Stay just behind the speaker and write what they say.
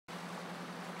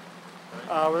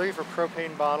We're looking for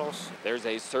propane bottles. There's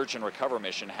a search and recover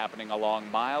mission happening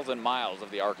along miles and miles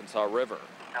of the Arkansas River.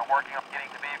 They're working on getting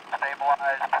the vehicle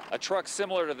stabilized. A truck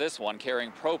similar to this one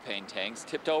carrying propane tanks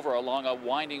tipped over along a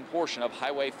winding portion of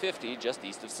Highway 50 just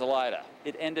east of Salida.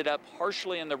 It ended up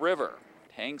partially in the river.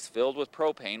 Tanks filled with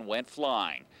propane went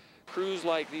flying. Crews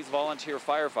like these volunteer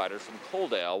firefighters from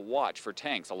Coaldale watch for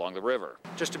tanks along the river.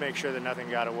 Just to make sure that nothing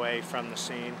got away from the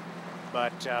scene.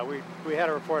 But we had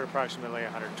a report approximately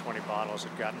 120 bottles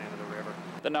had gotten into the river.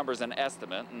 The number's an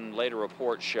estimate, and later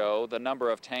reports show the number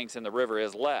of tanks in the river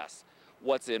is less.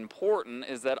 What's important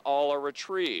is that all are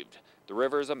retrieved. The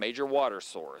river is a major water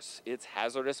source. It's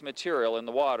hazardous material in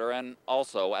the water and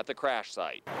also at the crash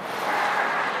site.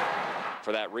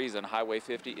 For that reason, Highway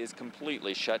 50 is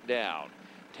completely shut down.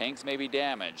 Tanks may be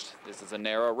damaged. This is a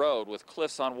narrow road with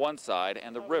cliffs on one side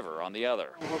and the river on the other.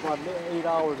 About 8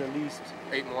 hours at least.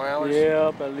 8 more hours?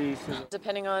 Yeah, at least.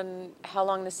 Depending on how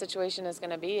long this situation is going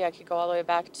to be, I could go all the way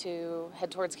back to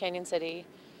head towards Canyon City,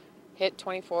 hit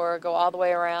 24, go all the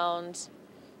way around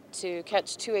to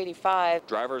catch 285.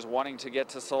 Drivers wanting to get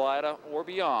to Salida or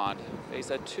beyond face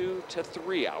a 2 to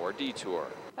 3 hour detour.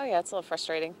 Oh yeah, it's a little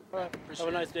frustrating. All right. Have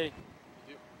a nice day.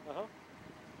 You too. Uh-huh.